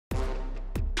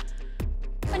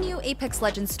A new Apex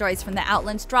Legends Stories from the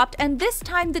Outlands dropped, and this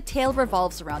time the tale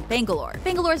revolves around Bangalore.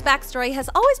 Bangalore's backstory has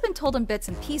always been told in bits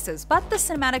and pieces, but the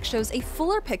cinematic shows a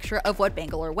fuller picture of what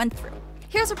Bangalore went through.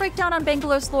 Here's a breakdown on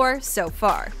Bangalore's lore so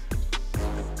far.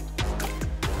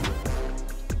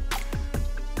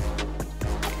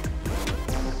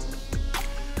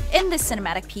 In this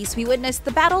cinematic piece, we witnessed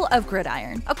the Battle of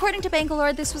Gridiron. According to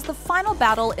Bangalore, this was the final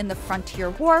battle in the Frontier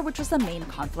War, which was the main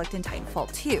conflict in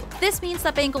Titanfall 2. This means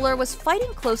that Bangalore was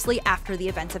fighting closely after the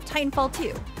events of Titanfall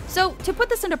 2. So, to put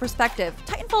this into perspective,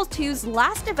 Titanfall 2's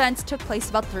last events took place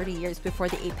about 30 years before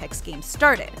the Apex game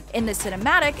started. In this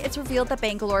cinematic, it's revealed that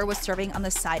Bangalore was serving on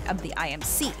the side of the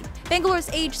IMC. Bangalore's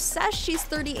age says she's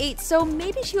 38, so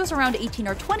maybe she was around 18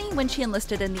 or 20 when she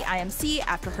enlisted in the IMC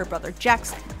after her brother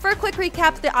Jackson. For a quick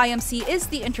recap, the IMC is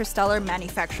the Interstellar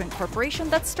Manufacturing Corporation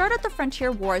that started the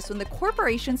Frontier Wars when the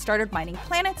corporation started mining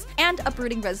planets and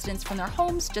uprooting residents from their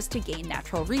homes just to gain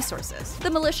natural resources. The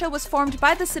militia was formed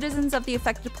by the citizens of the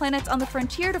affected planets on the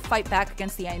frontier to fight back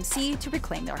against the IMC to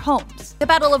reclaim their homes. The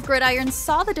Battle of Gridiron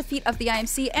saw the defeat of the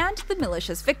IMC and the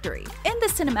militia's victory. In the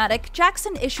cinematic,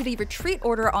 Jackson issued a retreat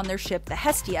order on their ship, the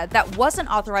Hestia, that wasn't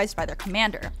authorized by their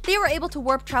commander. They were able to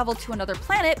warp travel to another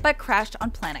planet but crashed on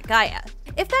planet Gaia.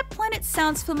 If that planet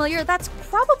sounds familiar, that's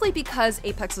probably because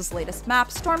Apex's latest map,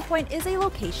 Stormpoint, is a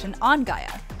location on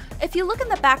Gaia. If you look in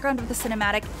the background of the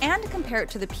cinematic and compare it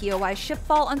to the POI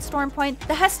shipfall on Stormpoint,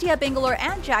 the Hestia, Bangalore,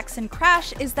 and Jackson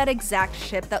crash is that exact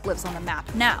ship that lives on the map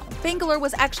now. Bangalore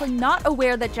was actually not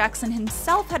aware that Jackson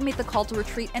himself had made the call to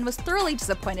retreat and was thoroughly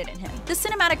disappointed in him. The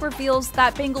cinematic reveals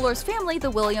that Bangalore's family, the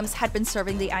Williams, had been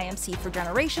serving the IMC for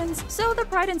generations, so the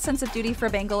pride and sense of duty for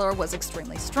Bangalore was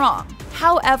extremely strong.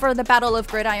 However, the Battle of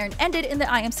Gridiron ended in the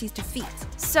IMC's defeat,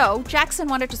 so Jackson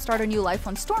wanted to start a new life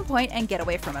on Stormpoint and get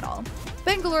away from it all.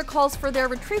 Bangalore calls for their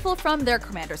retrieval from their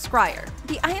commander Scryer.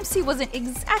 The IMC wasn't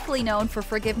exactly known for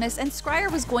forgiveness, and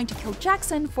Scryer was going to kill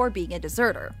Jackson for being a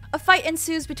deserter. A fight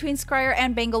ensues between Scryer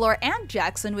and Bangalore and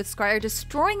Jackson, with Scryer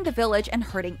destroying the village and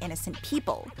hurting innocent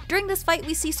people. During this fight,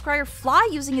 we see Scryer fly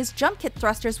using his jump kit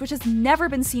thrusters, which has never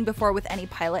been seen before with any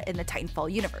pilot in the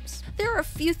Titanfall universe. There are a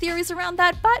few theories around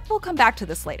that, but we'll come back to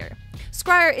this later.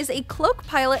 Scryer is a cloak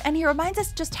pilot, and he reminds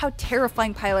us just how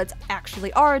terrifying pilots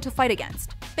actually are to fight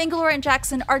against. Bangalore and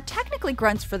Jackson are technically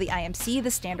grunts for the IMC,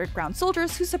 the standard ground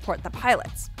soldiers who support the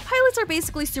pilots. Pilots are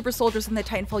basically super soldiers in the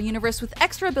Titanfall universe with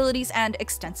extra abilities and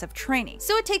extensive training.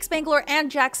 So it takes Bangalore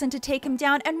and Jackson to take him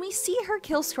down, and we see her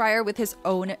kill Scryer with his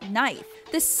own knife.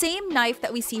 The same knife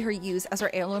that we see her use as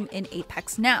her heirloom in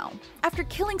Apex now. After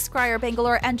killing Scryer,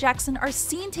 Bangalore and Jackson are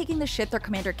seen taking the ship their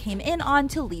commander came in on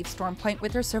to leave Stormpoint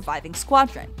with her surviving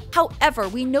squadron. However,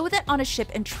 we know that on a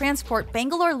ship in transport,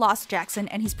 Bangalore lost Jackson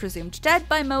and he's presumed dead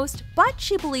by most, but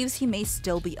she believes he may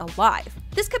still be alive.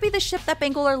 This could be the ship that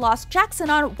Bangalore lost Jackson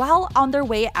on while on their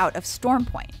way out of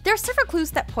Stormpoint. There are several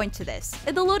clues that point to this.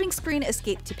 In the loading screen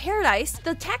Escape to Paradise,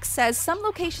 the text says some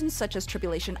locations such as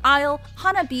Tribulation Isle,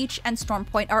 Hana Beach, and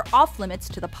Stormpoint are off limits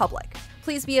to the public.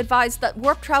 Please be advised that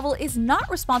warp travel is not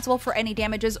responsible for any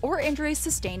damages or injuries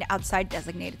sustained outside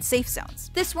designated safe zones.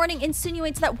 This warning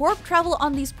insinuates that warp travel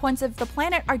on these points of the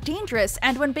planet are dangerous,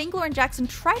 and when Bangalore and Jackson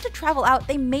tried to travel out,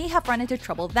 they may have run into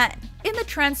trouble then. In the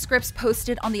transcripts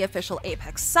posted on the official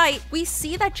Apex site, we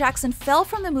see that Jackson fell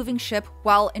from the moving ship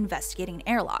while investigating an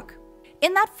airlock.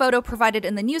 In that photo provided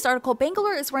in the news article,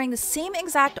 Bangalore is wearing the same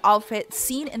exact outfit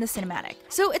seen in the cinematic,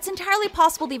 so it's entirely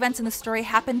possible the events in the story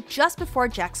happened just before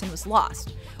Jackson was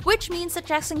lost, which means that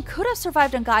Jackson could have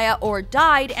survived on Gaia or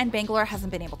died and Bangalore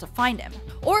hasn't been able to find him.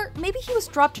 Or maybe he was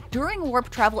dropped during warp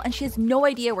travel and she has no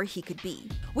idea where he could be.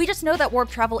 We just know that warp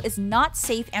travel is not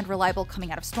safe and reliable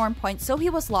coming out of Stormpoint, so he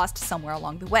was lost somewhere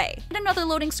along the way. In another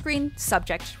loading screen,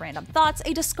 subject random thoughts,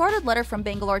 a discarded letter from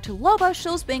Bangalore to Loba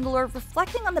shows Bangalore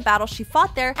reflecting on the battle she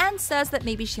fought there and says that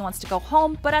maybe she wants to go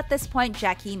home, but at this point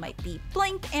Jackie might be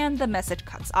blink and the message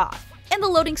cuts off. In the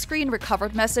loading screen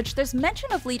recovered message, there's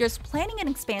mention of leaders planning an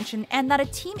expansion and that a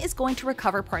team is going to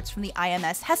recover parts from the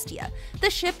IMS Hestia, the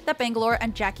ship that Bangalore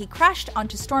and Jackie crashed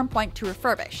onto Stormpoint to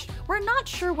refurbish. We're not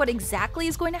sure what exactly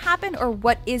is going to happen or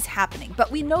what is happening, but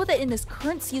we know that in this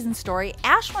current season story,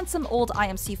 Ash wants some old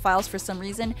IMC files for some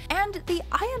reason, and the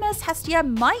IMS Hestia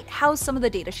might house some of the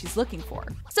data she's looking for.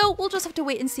 So we'll just have to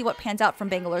wait and see what pans out from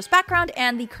Bangalore's background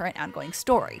and the current ongoing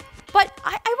story. But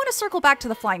I want to circle back to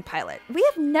the flying pilot. We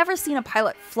have never seen a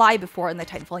pilot fly before in the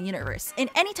Titanfall universe, in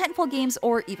any Titanfall games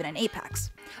or even in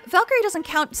Apex. Valkyrie doesn't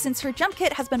count since her jump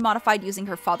kit has been modified using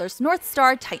her father's North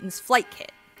Star Titan's flight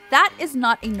kit. That is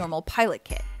not a normal pilot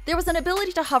kit. There was an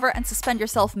ability to hover and suspend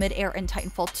yourself mid-air in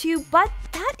Titanfall 2, but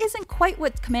that isn't quite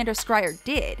what Commander Scryer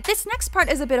did. This next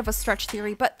part is a bit of a stretch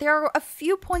theory, but there are a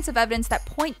few points of evidence that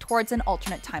point towards an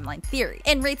alternate timeline theory.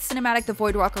 In Wraith's cinematic, the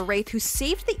Voidwalker Wraith who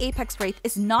saved the Apex Wraith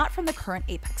is not from the current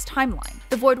Apex timeline.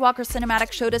 The Voidwalker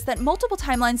cinematic showed us that multiple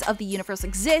timelines of the universe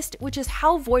exist, which is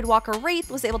how Voidwalker Wraith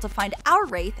was able to find our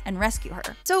Wraith and rescue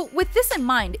her. So with this in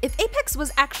mind, if Apex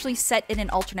was actually set in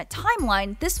an alternate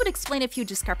timeline, this would explain a few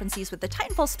discrepancies with the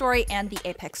Titanfall story and the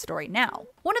Apex story now.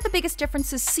 One of the biggest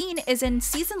differences seen is in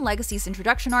Season Legacy's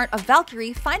introduction art of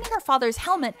Valkyrie finding her father's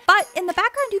helmet, but in the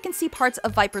background you can see parts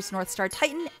of Viper's North Star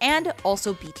Titan and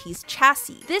also BT's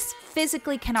chassis. This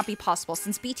physically cannot be possible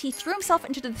since BT threw himself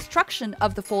into the destruction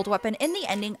of the fold weapon in the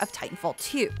ending of Titanfall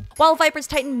 2. While Viper's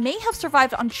Titan may have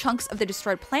survived on chunks of the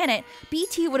destroyed planet,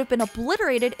 BT would have been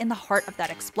obliterated in the heart of that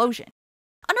explosion.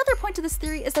 Another point to this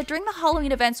theory is that during the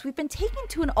Halloween events, we've been taken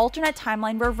to an alternate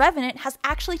timeline where Revenant has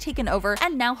actually taken over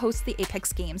and now hosts the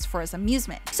Apex games for his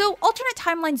amusement. So alternate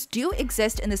timelines do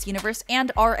exist in this universe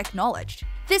and are acknowledged.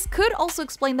 This could also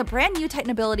explain the brand new Titan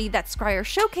ability that Scryer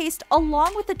showcased,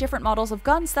 along with the different models of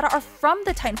guns that are from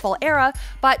the Titanfall era,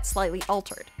 but slightly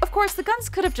altered. Of course, the guns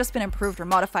could have just been improved or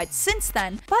modified since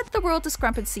then, but the world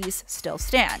discrepancies still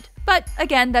stand. But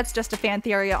again, that's just a fan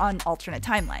theory on alternate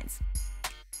timelines.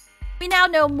 We now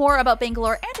know more about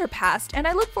Bangalore and her past, and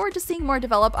I look forward to seeing more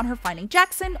develop on her finding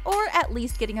Jackson, or at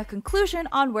least getting a conclusion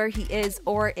on where he is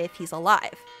or if he's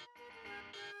alive.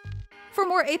 For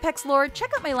more Apex lore, check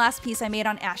out my last piece I made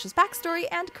on Ash's backstory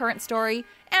and current story,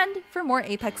 and for more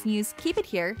Apex news, keep it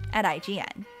here at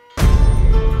IGN.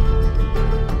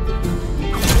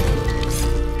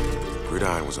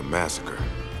 Gridiron was a massacre.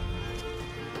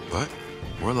 But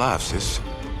we're alive, sis.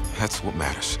 That's what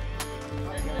matters.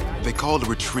 They called a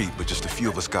retreat, but just a few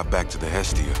of us got back to the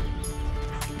Hestia.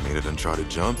 Made an uncharted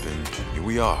jump, and here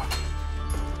we are.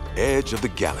 Edge of the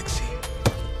galaxy.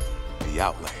 The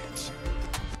Outlands.